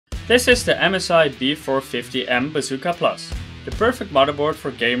This is the MSI B450M BAZOOKA Plus, the perfect motherboard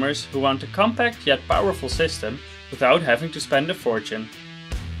for gamers who want a compact yet powerful system without having to spend a fortune.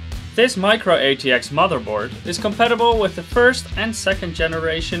 This micro ATX motherboard is compatible with the first and second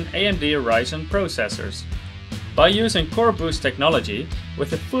generation AMD Ryzen processors. By using Core Boost technology,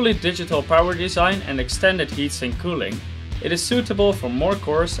 with a fully digital power design and extended heatsink cooling, it is suitable for more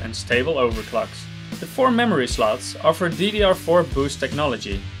cores and stable overclocks. The 4 memory slots offer DDR4 boost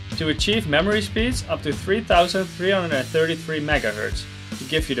technology to achieve memory speeds up to 3333 MHz to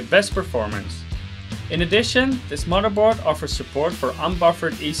give you the best performance. In addition, this motherboard offers support for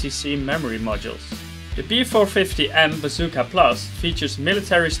unbuffered ECC memory modules. The B450M BAZOOKA Plus features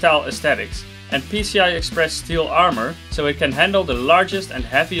military-style aesthetics and PCI Express steel armor, so it can handle the largest and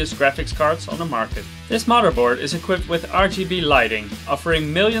heaviest graphics cards on the market. This motherboard is equipped with RGB lighting,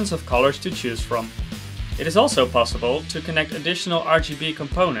 offering millions of colors to choose from. It is also possible to connect additional RGB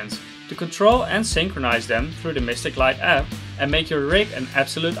components to control and synchronize them through the Mystic Light app and make your rig an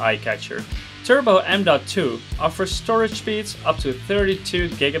absolute eye-catcher. Turbo M.2 offers storage speeds up to 32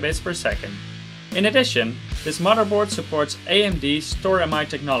 GB per second. In addition, this motherboard supports AMD StoreMI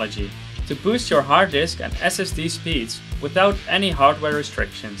technology to boost your hard disk and SSD speeds without any hardware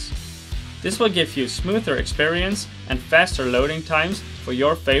restrictions. This will give you smoother experience and faster loading times for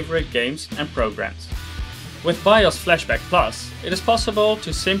your favorite games and programs. With BIOS Flashback Plus, it is possible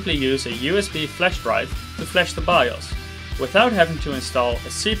to simply use a USB flash drive to flash the BIOS, without having to install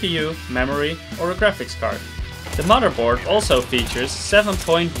a CPU, memory or a graphics card. The motherboard also features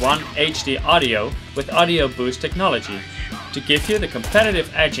 7.1 HD audio with Audio Boost technology to give you the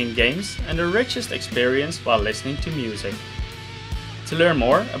competitive edge in games and the richest experience while listening to music. To learn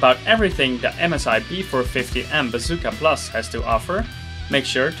more about everything the MSI B450M BAZOOKA Plus has to offer, make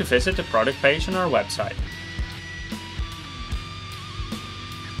sure to visit the product page on our website.